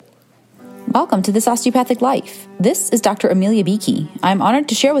Welcome to This Osteopathic Life. This is Dr. Amelia Beakey. I'm honored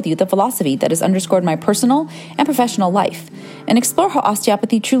to share with you the philosophy that has underscored my personal and professional life and explore how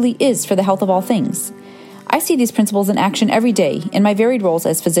osteopathy truly is for the health of all things. I see these principles in action every day in my varied roles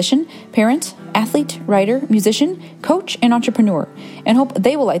as physician, parent, athlete, writer, musician, coach, and entrepreneur, and hope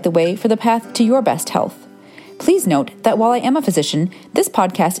they will light the way for the path to your best health. Please note that while I am a physician, this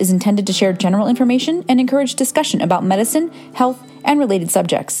podcast is intended to share general information and encourage discussion about medicine, health, and related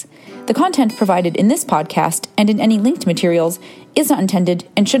subjects. The content provided in this podcast and in any linked materials is not intended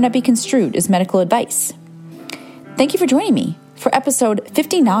and should not be construed as medical advice. Thank you for joining me for episode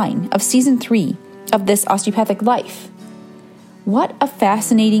 59 of season 3 of This Osteopathic Life. What a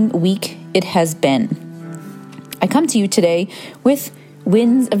fascinating week it has been. I come to you today with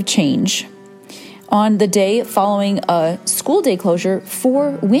winds of change on the day following a school day closure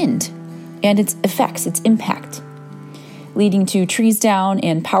for wind and its effects, its impact, leading to trees down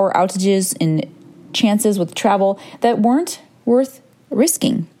and power outages and chances with travel that weren't worth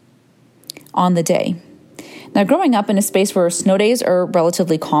risking on the day. Now, growing up in a space where snow days are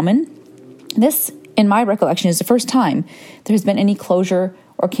relatively common, this, in my recollection, is the first time there has been any closure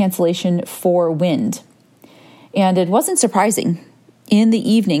or cancellation for wind. And it wasn't surprising. In the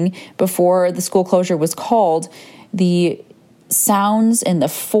evening before the school closure was called, the sounds and the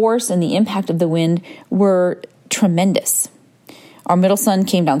force and the impact of the wind were tremendous. Our middle son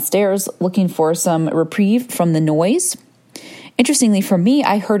came downstairs looking for some reprieve from the noise. Interestingly for me,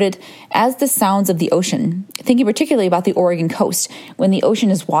 I heard it as the sounds of the ocean, thinking particularly about the Oregon coast when the ocean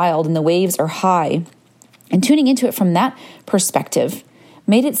is wild and the waves are high. And tuning into it from that perspective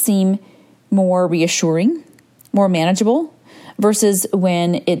made it seem more reassuring, more manageable, versus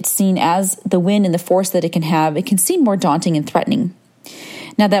when it's seen as the wind and the force that it can have, it can seem more daunting and threatening.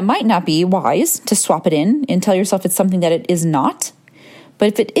 Now, that might not be wise to swap it in and tell yourself it's something that it is not. But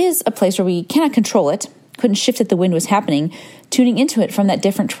if it is a place where we cannot control it, couldn't shift that the wind was happening, tuning into it from that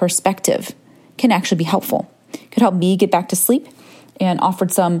different perspective can actually be helpful. It could help me get back to sleep and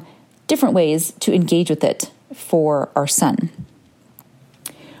offered some different ways to engage with it for our son.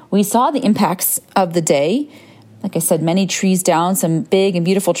 We saw the impacts of the day. Like I said, many trees down, some big and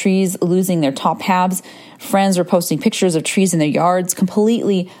beautiful trees losing their top halves. Friends were posting pictures of trees in their yards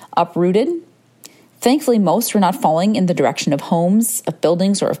completely uprooted. Thankfully, most were not falling in the direction of homes, of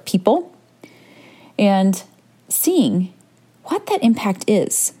buildings, or of people. And seeing what that impact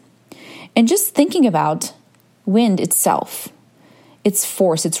is. And just thinking about wind itself, its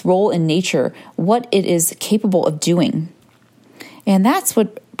force, its role in nature, what it is capable of doing. And that's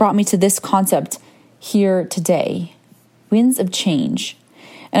what brought me to this concept here today, winds of change.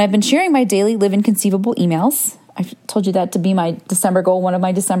 And I've been sharing my daily Live Inconceivable emails. I've told you that to be my December goal, one of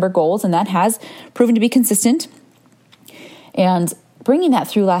my December goals, and that has proven to be consistent. And bringing that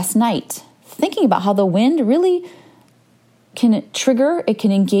through last night, thinking about how the wind really can trigger, it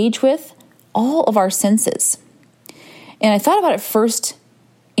can engage with all of our senses. And I thought about it first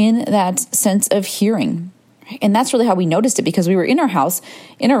in that sense of hearing. And that's really how we noticed it, because we were in our house,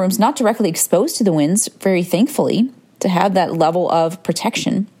 in our rooms, not directly exposed to the winds, very thankfully, to have that level of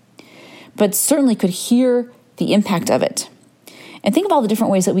protection, but certainly could hear the impact of it. And think of all the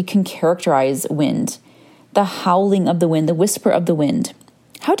different ways that we can characterize wind, the howling of the wind, the whisper of the wind.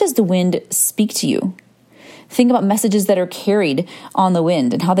 How does the wind speak to you? Think about messages that are carried on the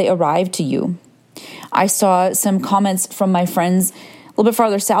wind and how they arrive to you. I saw some comments from my friends a little bit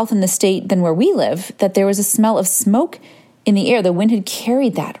farther south in the state than where we live, that there was a smell of smoke in the air. The wind had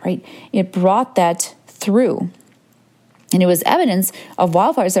carried that, right? It brought that through. And it was evidence of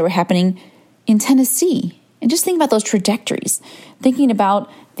wildfires that were happening in Tennessee. And just think about those trajectories, thinking about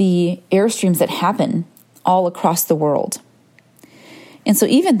the airstreams that happen all across the world. And so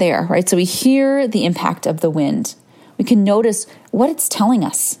even there, right, so we hear the impact of the wind. We can notice what it's telling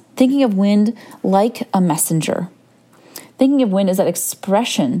us, thinking of wind like a messenger. Thinking of wind as that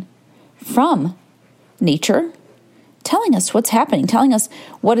expression from nature, telling us what's happening, telling us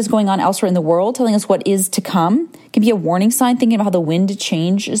what is going on elsewhere in the world, telling us what is to come. It can be a warning sign, thinking about how the wind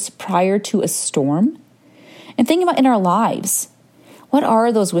changes prior to a storm. And thinking about in our lives, what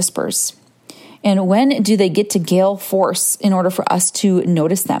are those whispers? And when do they get to gale force in order for us to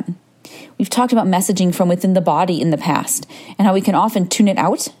notice them? We've talked about messaging from within the body in the past and how we can often tune it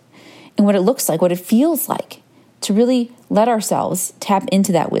out and what it looks like, what it feels like, to really let ourselves tap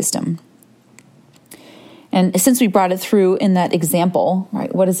into that wisdom. And since we brought it through in that example,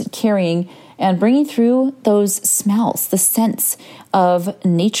 right, what is it carrying? And bringing through those smells, the sense of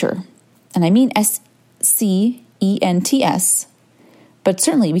nature. And I mean SCENTS, but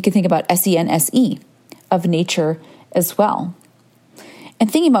certainly we can think about SENSE, of nature as well.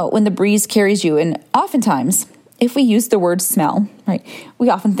 And thinking about when the breeze carries you, and oftentimes, if we use the word smell, right, we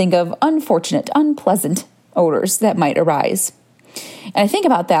often think of unfortunate, unpleasant odors that might arise. And I think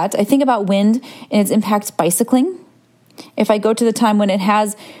about that. I think about wind and its impact bicycling. If I go to the time when it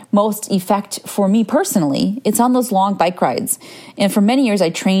has most effect for me personally, it's on those long bike rides. And for many years, I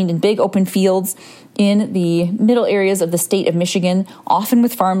trained in big open fields in the middle areas of the state of Michigan, often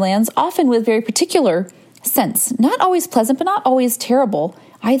with farmlands, often with very particular scents. Not always pleasant, but not always terrible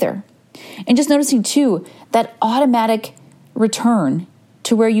either. And just noticing, too, that automatic return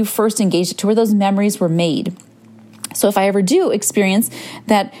to where you first engaged, to where those memories were made. So if I ever do experience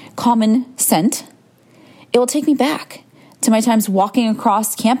that common scent, it will take me back to my times walking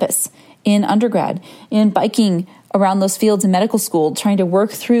across campus in undergrad, in biking around those fields in medical school, trying to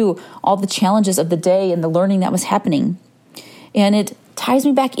work through all the challenges of the day and the learning that was happening. And it ties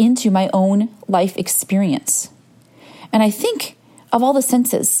me back into my own life experience. And I think of all the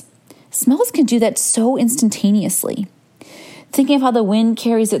senses, smells can do that so instantaneously. Thinking of how the wind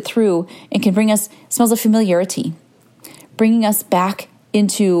carries it through and can bring us smells of familiarity, bringing us back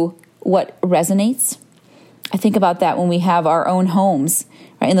into what resonates. I think about that when we have our own homes,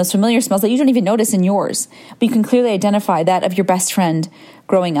 right? And those familiar smells that you don't even notice in yours, but you can clearly identify that of your best friend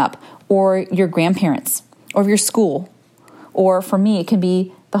growing up, or your grandparents, or your school. Or for me, it can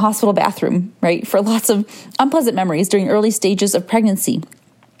be the hospital bathroom, right? For lots of unpleasant memories during early stages of pregnancy.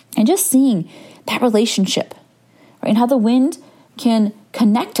 And just seeing that relationship, right? And how the wind can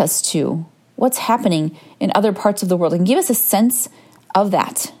connect us to what's happening in other parts of the world and give us a sense of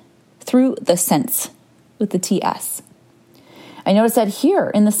that through the sense with the TS. I noticed that here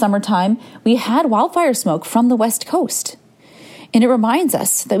in the summertime, we had wildfire smoke from the West Coast. And it reminds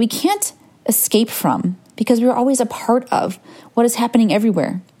us that we can't escape from, because we are always a part of what is happening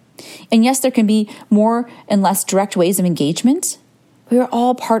everywhere. And yes, there can be more and less direct ways of engagement. We are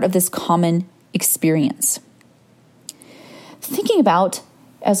all part of this common experience. Thinking about,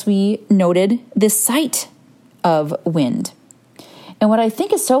 as we noted, this sight of wind. And what I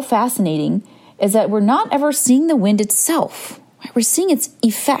think is so fascinating is that we're not ever seeing the wind itself. We're seeing its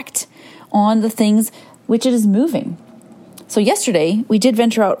effect on the things which it is moving. So yesterday, we did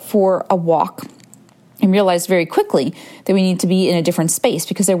venture out for a walk and realized very quickly that we need to be in a different space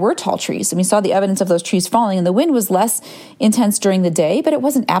because there were tall trees. And we saw the evidence of those trees falling, and the wind was less intense during the day, but it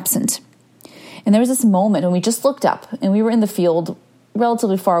wasn't absent. And there was this moment when we just looked up, and we were in the field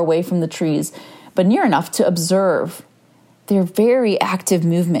relatively far away from the trees, but near enough to observe their very active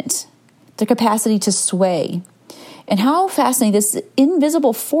movement, their capacity to sway, and how fascinating this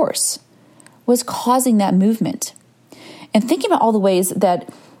invisible force was causing that movement. And thinking about all the ways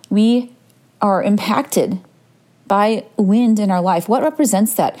that we are impacted by wind in our life. What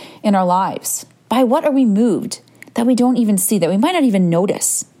represents that in our lives? By what are we moved that we don't even see, that we might not even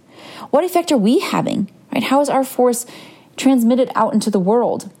notice? What effect are we having? Right? How is our force transmitted out into the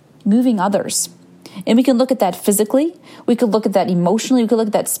world, moving others? And we can look at that physically. We could look at that emotionally. We could look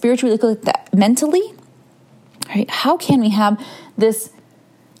at that spiritually. We could look at that mentally. Right? How can we have this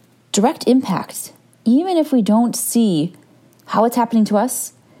direct impact, even if we don't see how it's happening to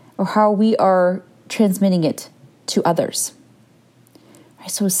us or how we are transmitting it to others? Right?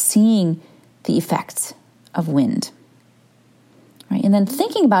 So seeing the effects of wind. Right? And then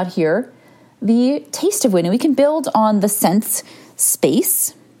thinking about here the taste of wind. And we can build on the sense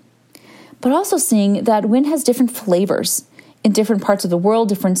space, but also seeing that wind has different flavors in different parts of the world,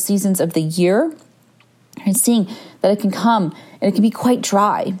 different seasons of the year, and seeing that it can come and it can be quite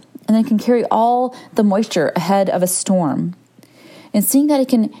dry, and then it can carry all the moisture ahead of a storm, and seeing that it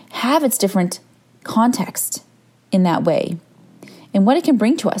can have its different context in that way, and what it can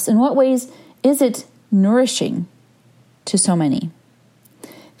bring to us. In what ways is it nourishing to so many?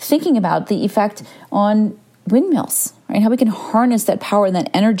 Thinking about the effect on windmills, right? How we can harness that power and that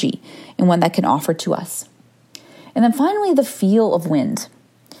energy and what that can offer to us. And then finally, the feel of wind.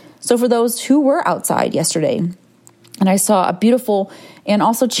 So for those who were outside yesterday, and I saw a beautiful and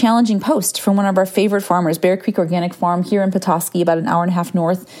also challenging post from one of our favorite farmers, Bear Creek Organic Farm here in Petoskey, about an hour and a half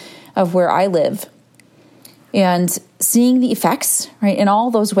north of where I live. And seeing the effects, right, in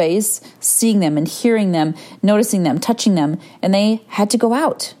all those ways, seeing them and hearing them, noticing them, touching them, and they had to go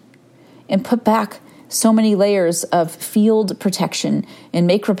out and put back so many layers of field protection and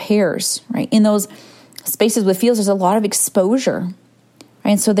make repairs, right? In those spaces with fields, there's a lot of exposure,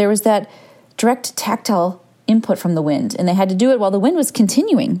 right? And so there was that direct tactile input from the wind, and they had to do it while the wind was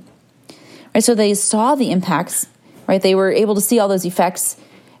continuing, right? So they saw the impacts, right? They were able to see all those effects,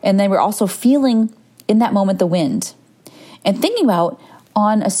 and they were also feeling in that moment the wind. And thinking about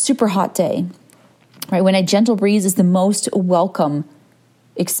on a super hot day, right, when a gentle breeze is the most welcome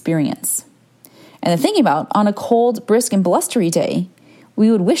experience. And then thinking about on a cold, brisk, and blustery day, we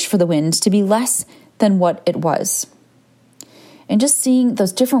would wish for the wind to be less than what it was. And just seeing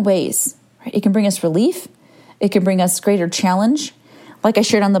those different ways, right? It can bring us relief. It can bring us greater challenge. Like I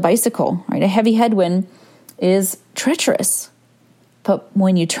shared on the bicycle, right? A heavy headwind is treacherous. But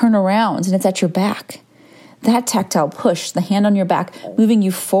when you turn around and it's at your back, that tactile push, the hand on your back, moving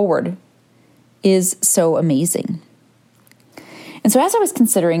you forward, is so amazing. And so as I was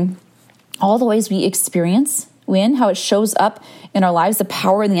considering all the ways we experience wind, how it shows up in our lives, the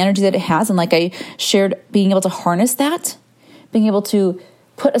power and the energy that it has, and like I shared, being able to harness that, being able to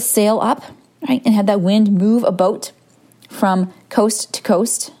put a sail up, right, and have that wind move a boat from coast to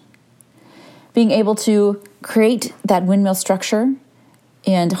coast, being able to create that windmill structure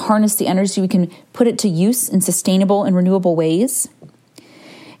and harness the energy, we can put it to use in sustainable and renewable ways.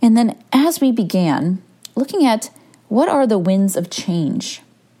 And then as we began looking at what are the winds of change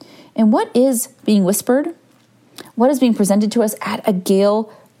and what is being whispered, what is being presented to us at a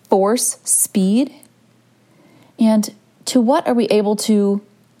gale force speed, and to what are we able to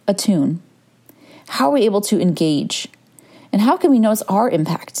attune? How are we able to engage? And how can we notice our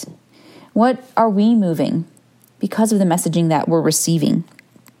impact? What are we moving because of the messaging that we're receiving?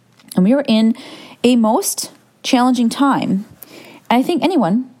 And we are in a most challenging time. And I think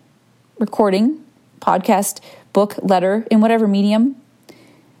anyone recording, podcast, book, letter, in whatever medium,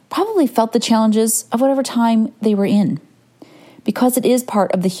 probably felt the challenges of whatever time they were in, because it is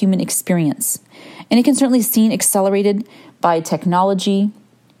part of the human experience. And it can certainly be seen accelerated by technology,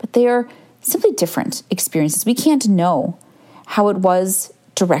 but they are simply different experiences. We can't know how it was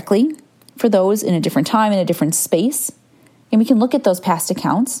directly for those in a different time, in a different space. And we can look at those past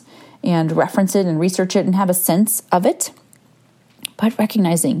accounts and reference it and research it and have a sense of it. But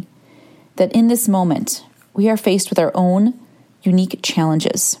recognizing that in this moment, we are faced with our own unique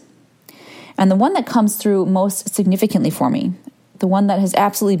challenges. And the one that comes through most significantly for me, the one that has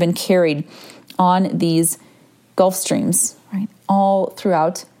absolutely been carried on these Gulf Streams, right, all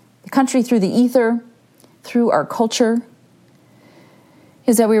throughout the country, through the ether, through our culture,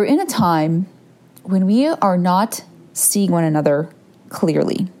 is that we are in a time when we are not seeing one another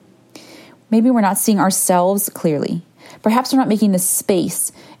clearly. Maybe we're not seeing ourselves clearly. Perhaps we're not making the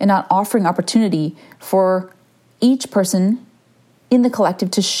space and not offering opportunity for each person in the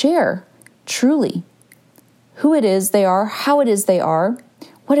collective to share truly who it is they are, how it is they are,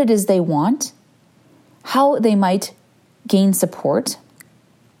 what it is they want, how they might gain support.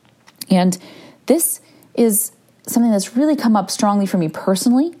 And this is something that's really come up strongly for me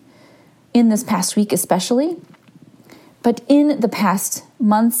personally in this past week especially, but in the past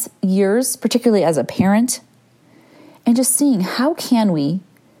months, years, particularly as a parent, and just seeing how can we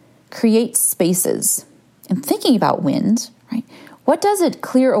create spaces and thinking about wind, right? What does it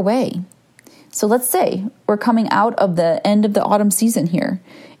clear away? So let's say we're coming out of the end of the autumn season here,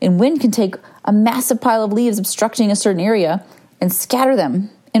 and wind can take a massive pile of leaves obstructing a certain area and scatter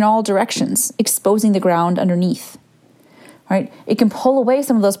them in all directions, exposing the ground underneath. Right? It can pull away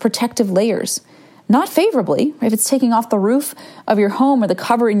some of those protective layers, not favorably, if it's taking off the roof of your home or the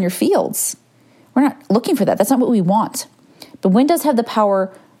cover in your fields. We're not looking for that. That's not what we want. But wind does have the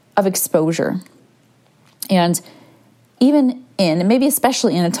power of exposure. And even in, and maybe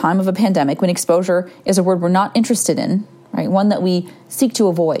especially in a time of a pandemic, when exposure is a word we're not interested in, right? One that we seek to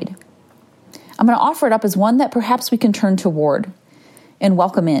avoid, I'm going to offer it up as one that perhaps we can turn toward and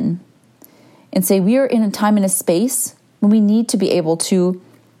welcome in and say we are in a time and a space when we need to be able to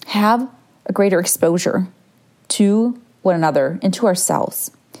have a greater exposure to one another and to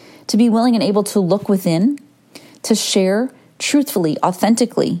ourselves, to be willing and able to look within, to share truthfully,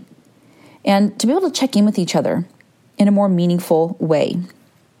 authentically, and to be able to check in with each other in a more meaningful way.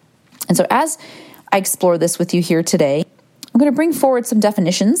 And so as I explore this with you here today, I'm going to bring forward some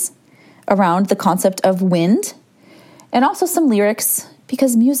definitions around the concept of wind and also some lyrics,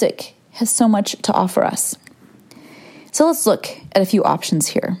 because music has so much to offer us. So let's look at a few options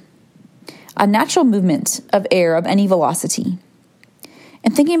here. A natural movement of air of any velocity.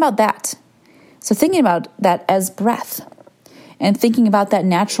 And thinking about that. So thinking about that as breath. And thinking about that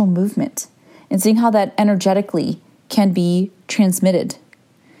natural movement. And seeing how that energetically can be transmitted.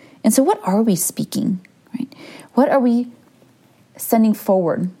 And so what are we speaking? Right? What are we sending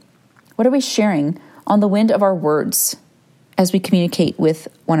forward? What are we sharing on the wind of our words as we communicate with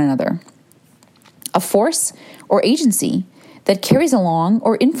one another? A force or agency that carries along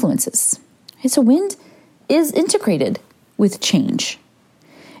or influences. And so wind is integrated with change.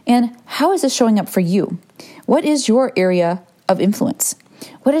 And how is this showing up for you? What is your area of influence?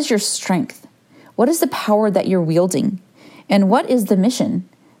 What is your strength? What is the power that you're wielding? And what is the mission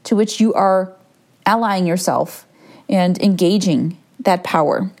to which you are allying yourself and engaging that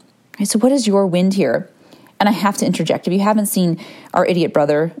power? Right, so what is your wind here? And I have to interject. If you haven't seen Our Idiot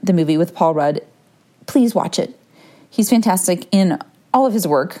Brother, the movie with Paul Rudd, please watch it. He's fantastic in all of his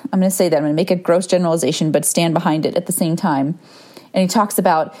work. I'm going to say that. I'm going to make a gross generalization, but stand behind it at the same time. And he talks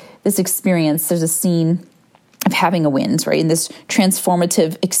about this experience. There's a scene of having a wind, right? In this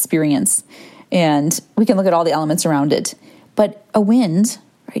transformative experience. And we can look at all the elements around it. But a wind,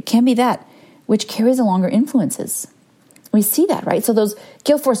 right, can be that which carries along our influences. We see that, right? So those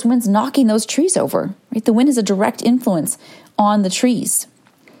gale force winds knocking those trees over, right? The wind is a direct influence on the trees.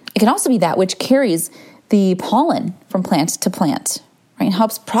 It can also be that which carries the pollen from plant to plant, right? And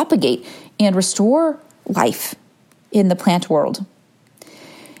helps propagate and restore life in the plant world.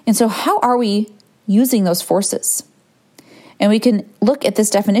 And so how are we using those forces? And we can look at this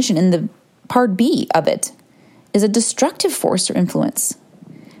definition in the part B of it. Is a destructive force or influence,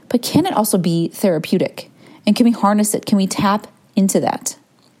 but can it also be therapeutic? And can we harness it? Can we tap into that?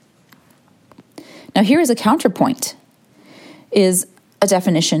 Now, here is a counterpoint, is a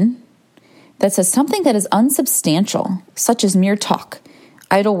definition that says something that is unsubstantial, such as mere talk,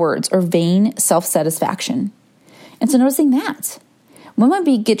 idle words, or vain self-satisfaction. And so noticing that, when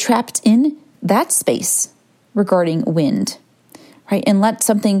we get trapped in that space regarding wind, right, and let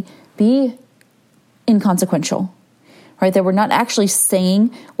something be inconsequential, right, that we're not actually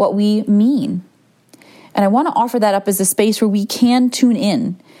saying what we mean. And I want to offer that up as a space where we can tune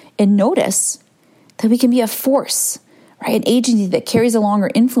in and notice that we can be a force, right? An agency that carries along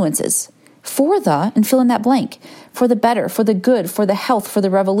our influences for the, and fill in that blank, for the better, for the good, for the health, for the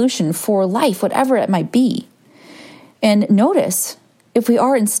revolution, for life, whatever it might be. And notice if we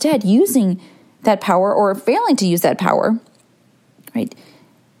are instead using that power or failing to use that power, right?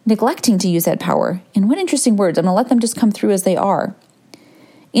 Neglecting to use that power. And what interesting words. I'm going to let them just come through as they are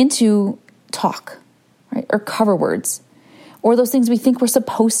into talk. Right? Or cover words, or those things we think we're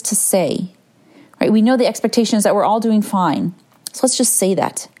supposed to say, right? We know the expectation is that we're all doing fine. So let's just say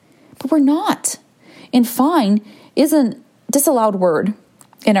that. But we're not. And fine is a disallowed word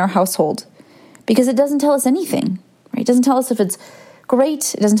in our household because it doesn't tell us anything, right? It doesn't tell us if it's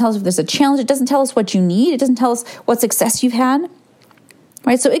great. It doesn't tell us if there's a challenge. It doesn't tell us what you need. It doesn't tell us what success you've had,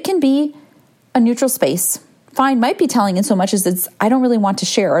 right? So it can be a neutral space. Fine might be telling in so much as it's, I don't really want to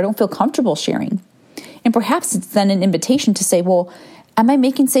share. Or I don't feel comfortable sharing. And perhaps it's then an invitation to say, well, am I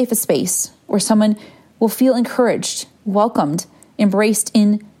making safe a space where someone will feel encouraged, welcomed, embraced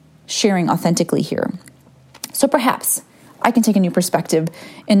in sharing authentically here? So perhaps I can take a new perspective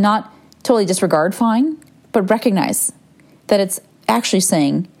and not totally disregard fine, but recognize that it's actually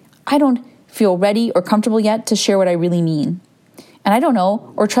saying, I don't feel ready or comfortable yet to share what I really mean. And I don't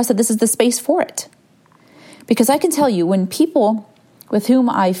know or trust that this is the space for it. Because I can tell you, when people with whom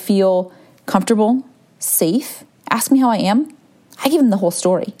I feel comfortable, safe, ask me how I am, I give them the whole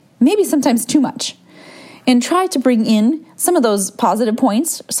story, maybe sometimes too much, and try to bring in some of those positive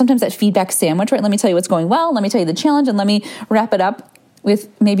points, sometimes that feedback sandwich, right? Let me tell you what's going well, let me tell you the challenge, and let me wrap it up with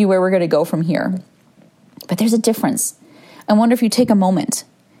maybe where we're going to go from here. But there's a difference. I wonder if you take a moment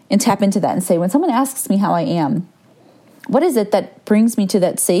and tap into that and say, when someone asks me how I am, what is it that brings me to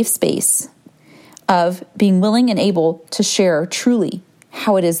that safe space of being willing and able to share truly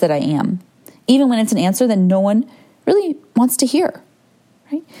how it is that I am? Even when it's an answer that no one really wants to hear,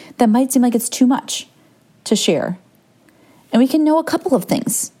 right? That might seem like it's too much to share. And we can know a couple of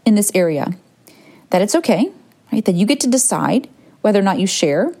things in this area. That it's okay, right? That you get to decide whether or not you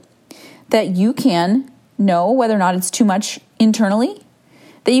share. That you can know whether or not it's too much internally.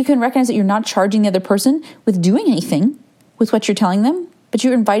 That you can recognize that you're not charging the other person with doing anything with what you're telling them, but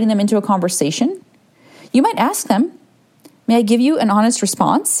you're inviting them into a conversation. You might ask them, may I give you an honest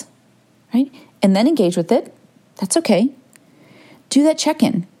response? Right? And then engage with it. That's okay. Do that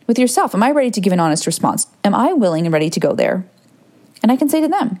check-in with yourself. Am I ready to give an honest response? Am I willing and ready to go there? And I can say to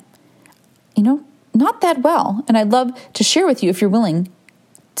them, not that well. And I'd love to share with you if you're willing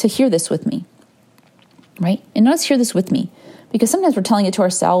to hear this with me. Right? And notice hear this with me, because sometimes we're telling it to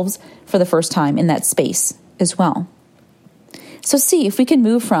ourselves for the first time in that space as well. So see if we can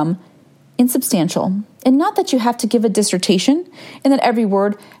move from insubstantial, and not that you have to give a dissertation and that every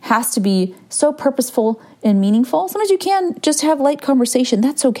word has to be so purposeful and meaningful. Sometimes you can just have light conversation.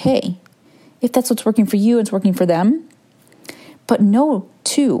 That's okay. If that's what's working for you, it's working for them. But know,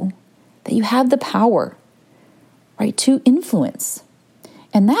 too, that you have the power, right, to influence.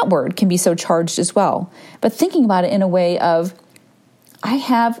 And that word can be so charged as well. But thinking about it in a way of, I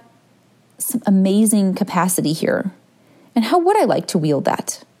have some amazing capacity here. And how would I like to wield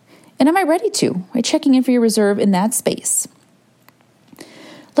that? And am I ready to? Right? Checking in for your reserve in that space.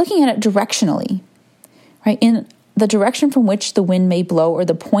 looking at it directionally, right? In the direction from which the wind may blow or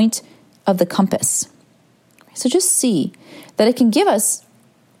the point of the compass. So just see that it can give us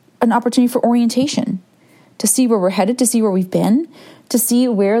an opportunity for orientation, to see where we're headed, to see where we've been, to see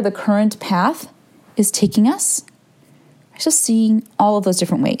where the current path is taking us. Just seeing all of those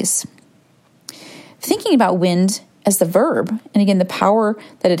different ways. Thinking about wind as the verb, and again, the power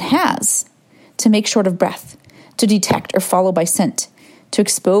that it has to make short of breath, to detect or follow by scent, to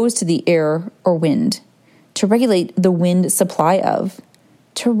expose to the air or wind, to regulate the wind supply of,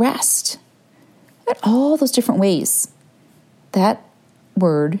 to rest. At all those different ways that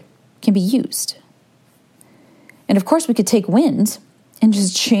word can be used. And of course, we could take wind and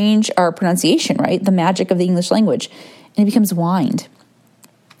just change our pronunciation, right? The magic of the English language. And it becomes wind.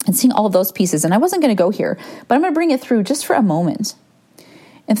 And seeing all of those pieces. And I wasn't going to go here, but I'm going to bring it through just for a moment.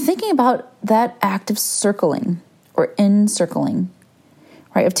 And thinking about that act of circling or encircling,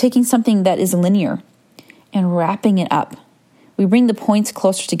 right? Of taking something that is linear and wrapping it up. We bring the points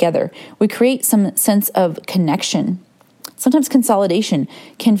closer together. We create some sense of connection. Sometimes consolidation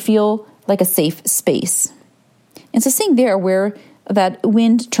can feel like a safe space. And so seeing there where that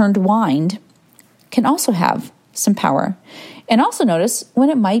wind turned wind can also have some power. And also notice when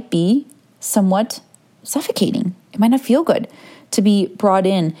it might be somewhat suffocating. It might not feel good to be brought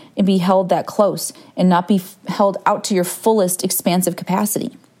in and be held that close and not be held out to your fullest expansive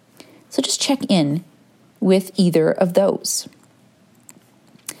capacity. So just check in with either of those.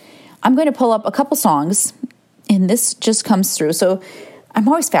 I'm going to pull up a couple songs, and this just comes through. So I'm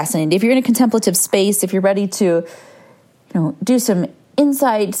always fascinated. If you're in a contemplative space, if you're ready to, do some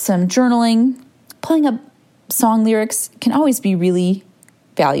insight, some journaling, pulling up song lyrics can always be really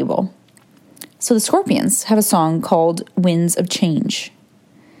valuable. So the Scorpions have a song called Winds of Change.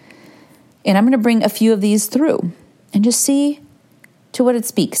 And I'm going to bring a few of these through and just see to what it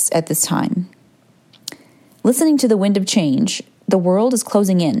speaks at this time. Listening to the wind of change, the world is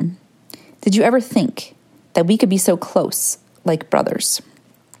closing in. Did you ever think that we could be so close, like brothers?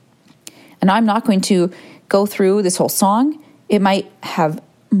 And I'm not going to go through this whole song. It might have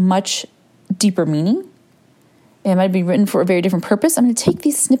much deeper meaning. It might be written for a very different purpose. I'm going to take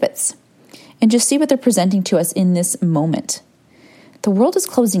these snippets and just see what they're presenting to us in this moment. The world is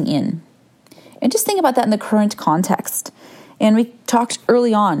closing in. And just think about that in the current context. And we talked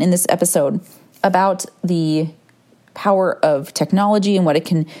early on in this episode about the power of technology and what it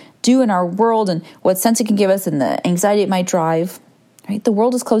can do in our world and what sense it can give us and the anxiety it might drive. Right? The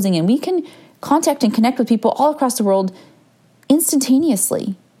world is closing in. We can contact and connect with people all across the world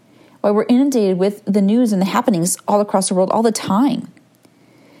instantaneously, while we're inundated with the news and the happenings all across the world all the time.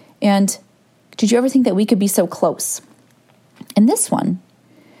 And did you ever think that we could be so close? In this one,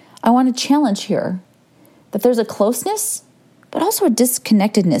 I want to challenge here that there's a closeness, but also a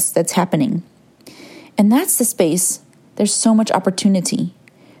disconnectedness that's happening. And that's the space, there's so much opportunity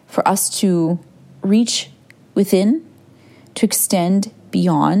for us to reach within, to extend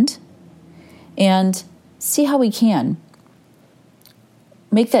beyond, and see how we can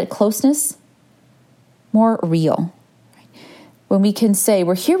make that closeness more real. When we can say,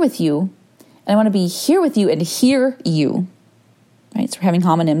 we're here with you, and I want to be here with you and hear you. Right? So we're having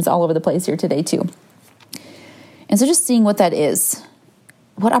homonyms all over the place here today too. And so just seeing what that is,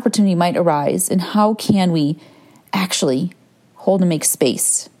 what opportunity might arise, and how can we actually hold and make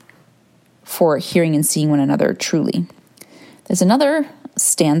space for hearing and seeing one another truly. There's another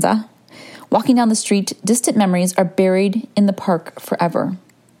stanza. Walking down the street, distant memories are buried in the park forever.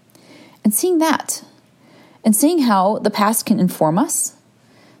 And seeing that, and seeing how the past can inform us,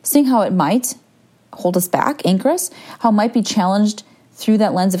 seeing how it might hold us back, anchor us, how it might be challenged through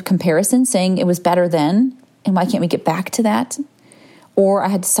that lens of comparison, saying it was better then, and why can't we get back to that? Or I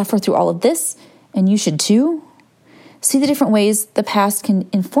had to suffer through all of this, and you should too. See the different ways the past can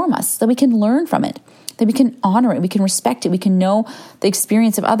inform us, that we can learn from it, that we can honor it, we can respect it, we can know the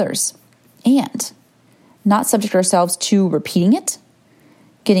experience of others, and not subject ourselves to repeating it,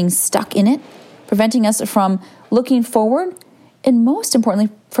 getting stuck in it, preventing us from looking forward, and most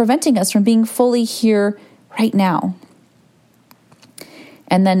importantly, preventing us from being fully here right now.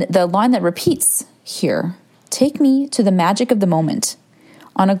 And then the line that repeats here, take me to the magic of the moment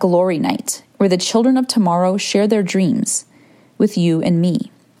on a glory night where the children of tomorrow share their dreams with you and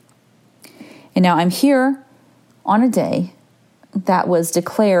me. And now I'm here on a day that was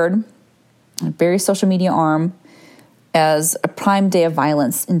declared on a very social media arm as a prime day of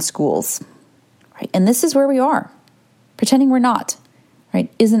violence in schools. Right? And this is where we are. Pretending we're not,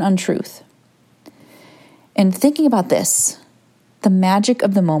 right, is an untruth. And thinking about this, the magic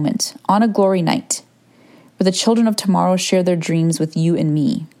of the moment on a glory night, where the children of tomorrow share their dreams with you and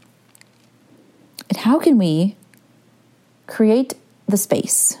me. And how can we create the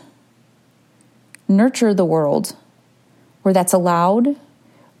space, nurture the world where that's allowed,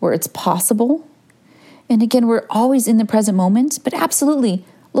 where it's possible? And again, we're always in the present moment, but absolutely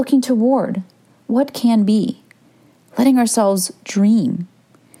looking toward what can be, letting ourselves dream,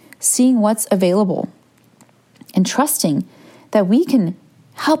 seeing what's available, and trusting that we can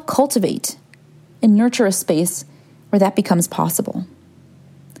help cultivate and nurture a space where that becomes possible.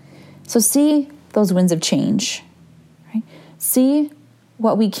 So see those winds of change, right? See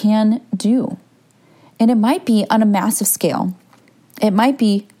what we can do. And it might be on a massive scale. It might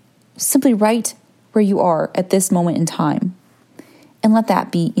be simply right where you are at this moment in time. And let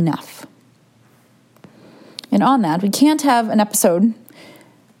that be enough. And on that, we can't have an episode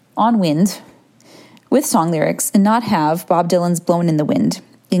on wind with song lyrics and not have Bob Dylan's Blowin' in the Wind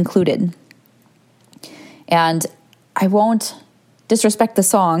included. And I won't disrespect the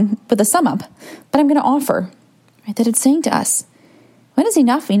song with a sum up, but I'm going to offer, right, that it's saying to us, when is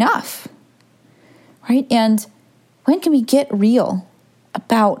enough enough? Right? And when can we get real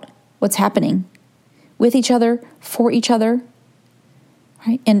about what's happening with each other, for each other?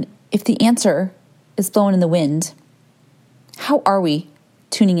 Right? And if the answer is blowing in the wind, how are we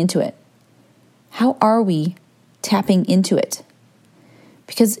tuning into it? How are we tapping into it?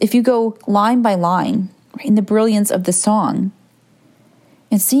 Because if you go line by line, right, in the brilliance of the song,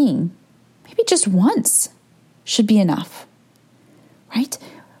 and seeing maybe just once should be enough, right?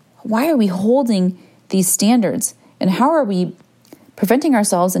 Why are we holding these standards? And how are we preventing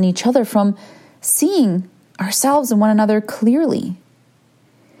ourselves and each other from seeing ourselves and one another clearly?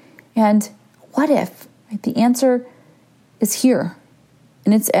 And what if, right, the answer is here,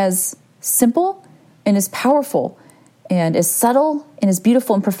 and it's as simple and as powerful and as subtle and as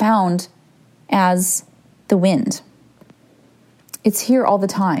beautiful and profound as the wind. It's here all the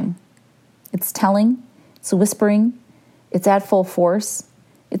time. It's telling, it's whispering, it's at full force,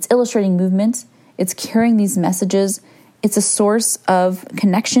 it's illustrating movement, it's carrying these messages, it's a source of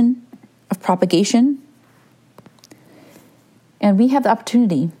connection, of propagation. And we have the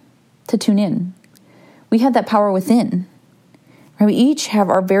opportunity to tune in. We have that power within. Right? We each have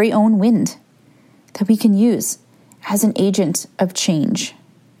our very own wind that we can use as an agent of change.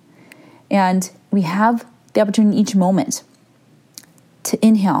 And we have the opportunity each moment to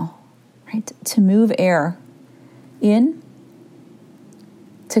inhale, right? To move air in,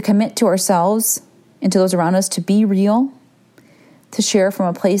 to commit to ourselves and to those around us to be real, to share from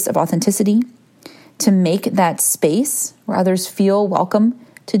a place of authenticity, to make that space where others feel welcome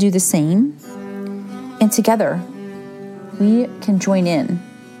to do the same. And together, we can join in.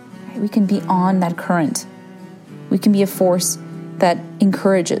 Right? We can be on that current. We can be a force that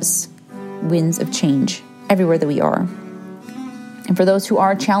encourages winds of change everywhere that we are. And for those who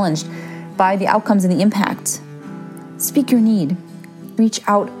are challenged by the outcomes and the impact, speak your need. Reach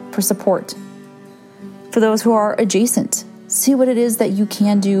out for support. For those who are adjacent, see what it is that you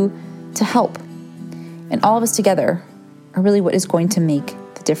can do to help. And all of us together are really what is going to make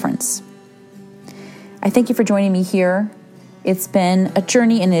the difference. I thank you for joining me here. It's been a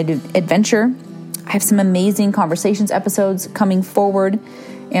journey and an adventure. I have some amazing conversations episodes coming forward,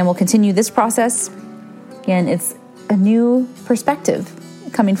 and we'll continue this process. And it's a new perspective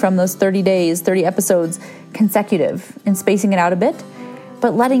coming from those 30 days, 30 episodes consecutive, and spacing it out a bit,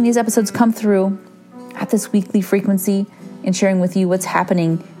 but letting these episodes come through at this weekly frequency and sharing with you what's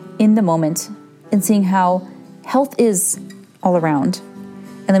happening in the moment and seeing how health is all around,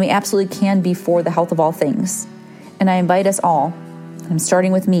 and that we absolutely can be for the health of all things. And I invite us all, I'm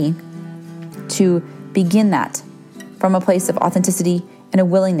starting with me, to begin that from a place of authenticity and a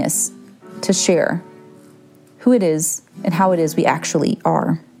willingness to share who it is and how it is we actually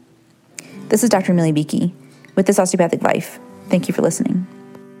are. This is Dr. Amelia Beakey with This Osteopathic Life. Thank you for listening.